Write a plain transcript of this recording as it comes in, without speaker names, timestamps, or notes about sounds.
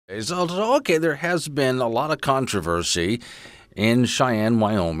Okay, there has been a lot of controversy in Cheyenne,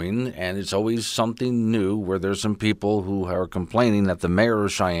 Wyoming, and it's always something new where there's some people who are complaining that the mayor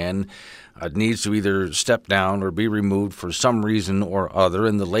of Cheyenne needs to either step down or be removed for some reason or other,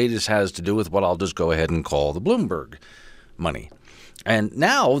 and the latest has to do with what I'll just go ahead and call the Bloomberg money. And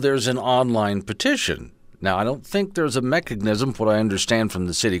now there's an online petition. Now, I don't think there's a mechanism, from what I understand from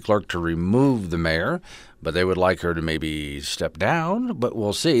the city clerk, to remove the mayor, but they would like her to maybe step down. But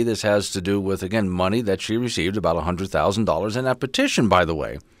we'll see. This has to do with, again, money that she received, about $100,000. And that petition, by the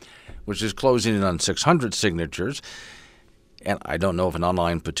way, which is closing in on 600 signatures, and I don't know if an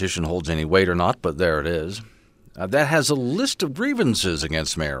online petition holds any weight or not, but there it is. That has a list of grievances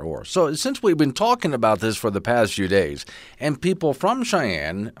against Mayor Orr. So since we've been talking about this for the past few days, and people from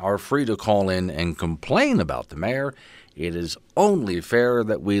Cheyenne are free to call in and complain about the mayor, it is only fair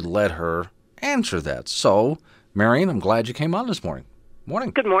that we let her answer that. So, Marian, I'm glad you came on this morning.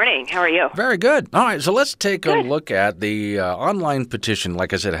 Morning. Good morning. How are you? Very good. All right, so let's take a look at the online petition.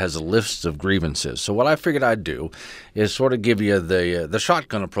 Like I said, it has a list of grievances. So what I figured I'd do is sort of give you the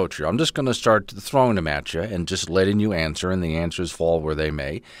shotgun approach here. I'm just going to start throwing them at you and just letting you answer, and the answers fall where they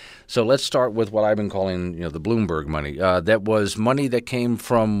may. So let's start with what I've been calling, the Bloomberg money. That was money that came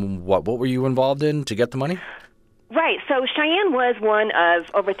from what? What were you involved in to get the money? Right. So Cheyenne was one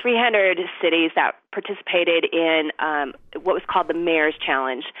of over 300 cities that participated in what was called the Mayor's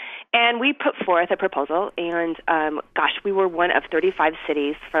Challenge. And we put forth a proposal, and we were one of 35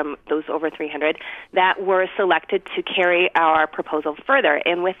 cities from those over 300 that were selected to carry our proposal further.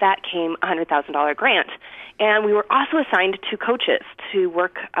 And with that came a $100,000 grant. And we were also assigned two coaches to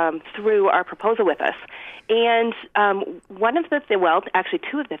work through our proposal with us. And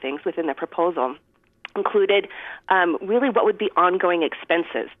two of the things within the proposal included really what would be ongoing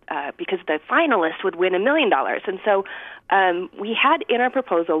expenses because the finalist would win $1 million. And so we had in our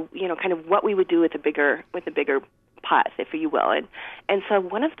proposal, kind of what we would do with the bigger pot, if you will. And so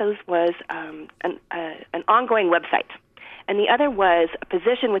one of those was an ongoing website. And the other was a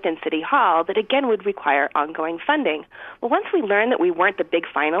position within City Hall that, again, would require ongoing funding. Well, once we learned that we weren't the big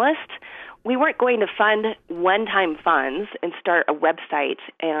finalist, we weren't going to fund one-time funds and start a website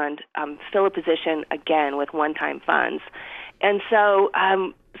and fill a position again with one-time funds. And so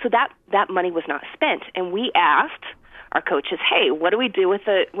that money was not spent. And we asked our coaches, hey, what do we do with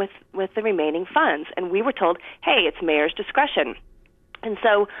the remaining funds? And we were told, hey, it's mayor's discretion. And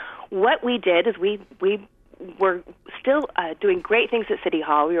so what we did is we were still doing great things at City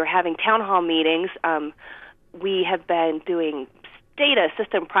Hall. We were having town hall meetings. We have been doing data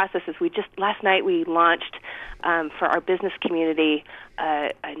system processes. Last night we launched for our business community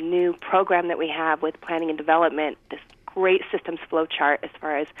a new program that we have with planning and development, this great systems flow chart as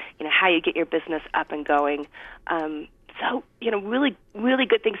far as how you get your business up and going. So really, really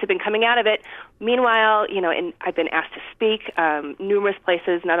good things have been coming out of it. Meanwhile, and I've been asked to speak numerous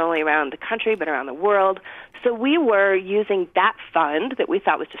places, not only around the country but around the world. So we were using that fund that we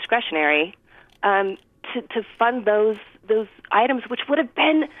thought was discretionary to fund those items, which would have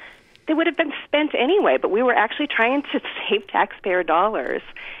been spent anyway. But we were actually trying to save taxpayer dollars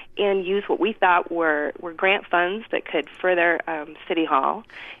and use what we thought were grant funds that could further City Hall.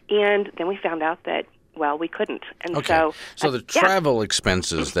 And then we found out that, well, we couldn't. And okay. So the travel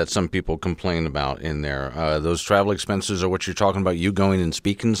expenses that some people complain about in there, those travel expenses are what you're talking about, you going and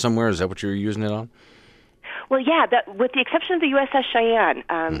speaking somewhere? Is that what you're using it on? Well, yeah, with the exception of the USS Cheyenne,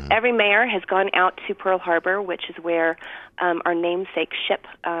 every mayor has gone out to Pearl Harbor, which is where our namesake ship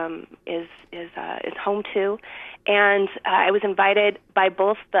is home to. And I was invited by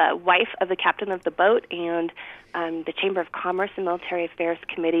both the wife of the captain of the boat and the Chamber of Commerce and Military Affairs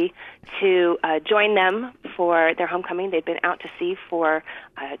Committee to join them for their homecoming. They'd been out to sea for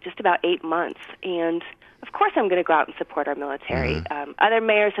just about 8 months. And, of course, I'm going to go out and support our military. Other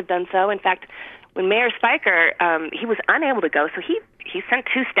mayors have done so. In fact, when Mayor Spiker, he was unable to go, so he sent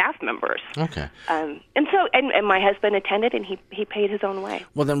 2 staff members. Okay. And my husband attended, and he paid his own way.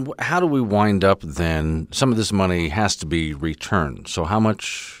 Well, then how do we wind up then? Some of this money has to be returned. So how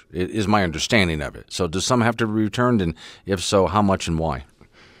much is my understanding of it? So does some have to be returned, and if so, how much and why?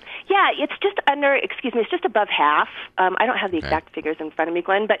 Yeah, it's just above half. I don't have the exact figures in front of me,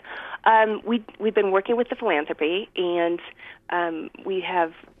 Glenn, but we've been working with the philanthropy, and we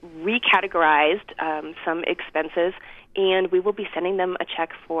have recategorized some expenses, and we will be sending them a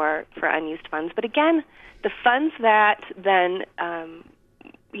check for unused funds. But again, the funds that then,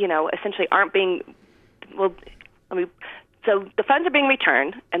 essentially aren't being, so the funds are being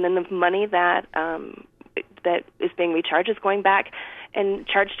returned, and then the money that is being recharged is going back and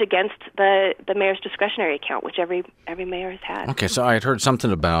charged against the mayor's discretionary account, which every mayor has had. Okay, so I had heard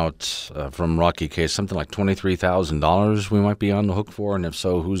something about, from Rocky Case, something like $23,000 we might be on the hook for, and if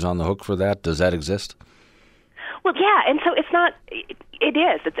so, who's on the hook for that? Does that exist? Well, yeah, and so it's not. It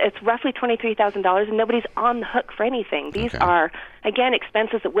is. It's roughly $23,000, and nobody's on the hook for anything. These are, again,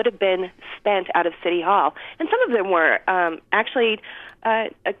 expenses that would have been spent out of City Hall, and some of them were actually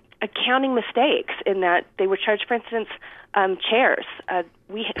accounting mistakes in that they were charged, for instance, chairs.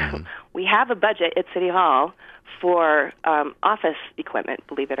 We have a budget at City Hall for office equipment,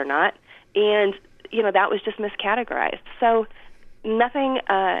 believe it or not, and that was just miscategorized. So nothing.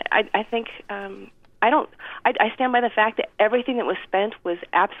 I think. I stand by the fact that everything that was spent was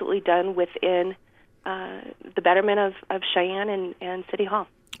absolutely done within the betterment of Cheyenne and City Hall.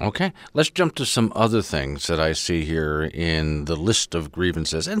 Okay, let's jump to some other things that I see here in the list of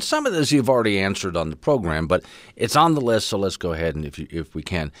grievances. And some of this you've already answered on the program, but it's on the list, so let's go ahead and, if we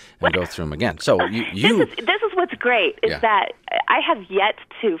can, and go through them again. So this is what's great, is that I have yet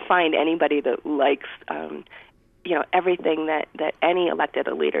to find anybody that likes everything that any elected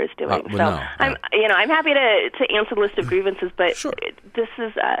leader is doing. I'm happy to answer the list of grievances, but this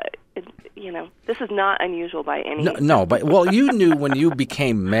is not unusual by any means. No, but you knew when you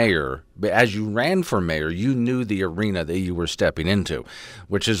became mayor, as you ran for mayor, you knew the arena that you were stepping into,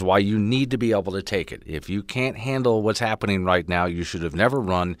 which is why you need to be able to take it. If you can't handle what's happening right now, you should have never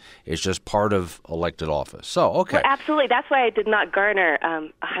run. It's just part of elected office. So, okay. Well, absolutely. That's why I did not garner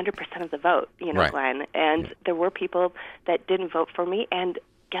 100% of the vote, Glenn. And there were people that didn't vote for me, and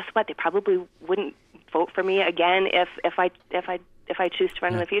guess what? They probably wouldn't vote for me again if I choose to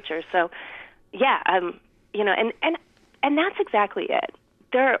run in the future. So, and that's exactly it.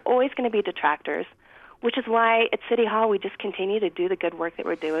 There are always going to be detractors, which is why at City Hall we just continue to do the good work that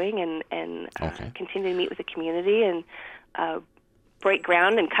we're doing and continue to meet with the community and break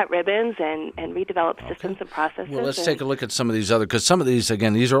ground and cut ribbons and redevelop systems and processes. Well, let's take a look at some of these other, because some of these,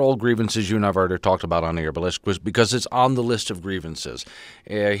 again, these are old grievances you and I've already talked about on air, but because it's on the list of grievances.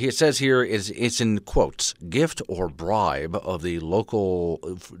 He says here, it's in quotes, gift or bribe of the local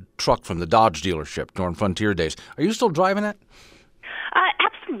truck from the Dodge dealership during Frontier Days. Are you still driving it?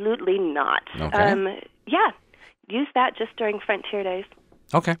 Absolutely not. Okay. Use that just during Frontier Days.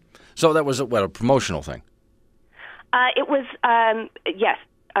 Okay. So that was a promotional thing? It was, yes.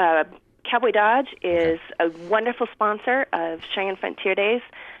 Cowboy Dodge is a wonderful sponsor of Cheyenne Frontier Days.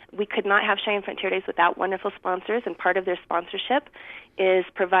 We could not have Cheyenne Frontier Days without wonderful sponsors, and part of their sponsorship is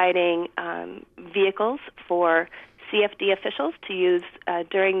providing vehicles for CFD officials to use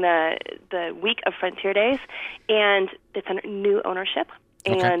during the week of Frontier Days, and it's a new ownership.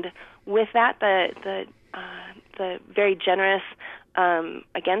 Okay. And with that, the very generous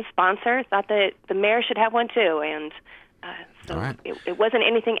sponsor thought that the mayor should have one too, and so it wasn't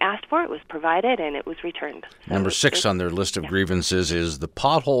anything asked for. It was provided, and it was returned. So Number 6 on their list of grievances is the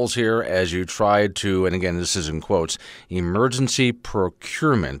potholes here as you tried to, and again, this is in quotes, emergency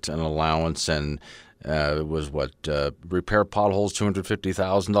procurement and allowance, and it was repair potholes,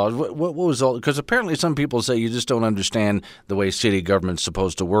 $250,000. What was all? Because apparently some people say you just don't understand the way city government's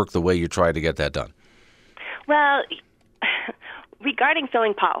supposed to work, the way you try to get that done. Well, regarding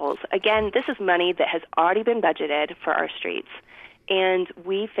filling potholes, again, this is money that has already been budgeted for our streets. And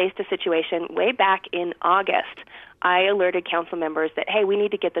we faced a situation way back in August. I alerted council members that, hey, we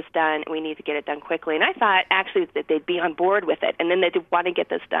need to get this done, and we need to get it done quickly. And I thought, actually, that they'd be on board with it, and then they'd want to get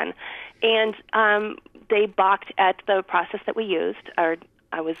this done. And they balked at the process that we used. I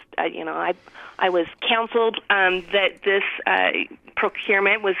was counseled that this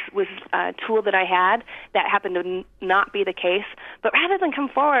procurement was a tool that I had. That happened to not be the case. But rather than come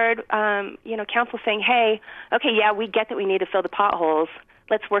forward, council saying, hey, okay, yeah, we get that we need to fill the potholes.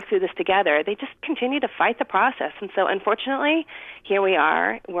 Let's work through this together. They just continue to fight the process. And so, unfortunately, here we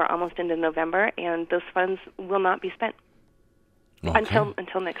are. We're almost into November, and those funds will not be spent. Okay.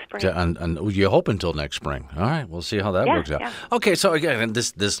 Until next spring. And you hope until next spring. All right, we'll see how that works out. Yeah. Okay, so again,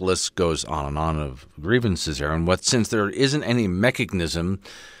 this list goes on and on of grievances here, and since there isn't any mechanism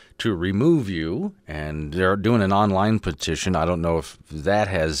to remove you, and they're doing an online petition, I don't know if that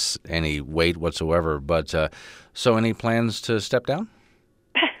has any weight whatsoever. But so, any plans to step down?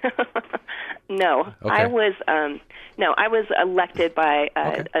 No, okay. I was elected by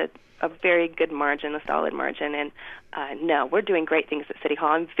a very good margin, a solid margin, and no, we're doing great things at City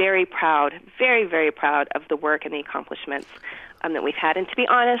Hall. I'm very proud, very, very proud of the work and the accomplishments that we've had. And to be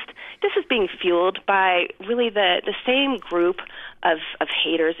honest, this is being fueled by really the same group of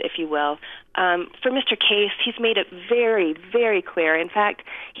haters, if you will. For Mr. Case, he's made it very, very clear. In fact,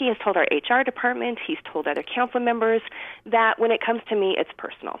 he has told our HR department, he's told other council members that when it comes to me, it's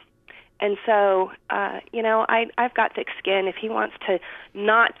personal. And so, I've got thick skin. If he wants to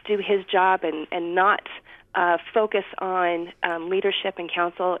not do his job and not focus on leadership and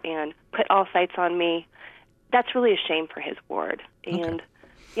council and put all sights on me, that's really a shame for his ward. Okay. And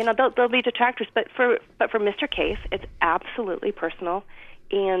there'll be detractors, but for Mr. Case, it's absolutely personal,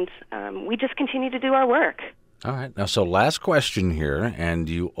 and we just continue to do our work. All right. Now, so last question here, and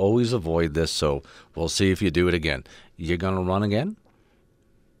you always avoid this, so we'll see if you do it again. You going to run again?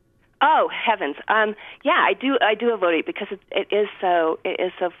 Oh heavens! Yeah, I do avoid it because it is so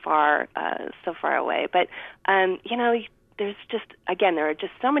far away. But there's just there are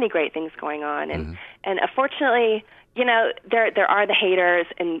just so many great things going on, and unfortunately, there are the haters,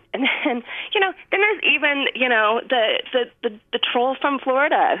 and then then there's even the troll from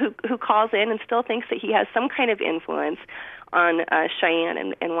Florida who calls in and still thinks that he has some kind of influence on Cheyenne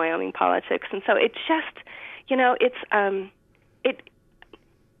and Wyoming politics, and so it just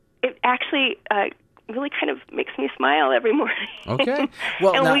it actually really kind of makes me smile every morning. Okay.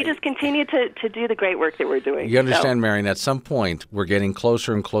 Well, and now, we just continue to do the great work that we're doing. You understand, Marian, at some point we're getting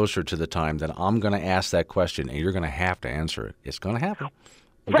closer and closer to the time that I'm going to ask that question, and you're going to have to answer it. It's going to happen.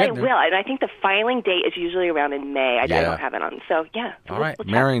 Right, will. And I think the filing date is usually around in May. I don't have it on. So, yeah. All right, we'll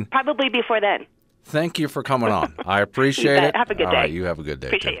Marian. Probably before then. Thank you for coming on. I appreciate it. Have a good day. All right, you have a good day,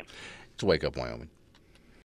 Appreciate too. it. It's Wake Up Wyoming.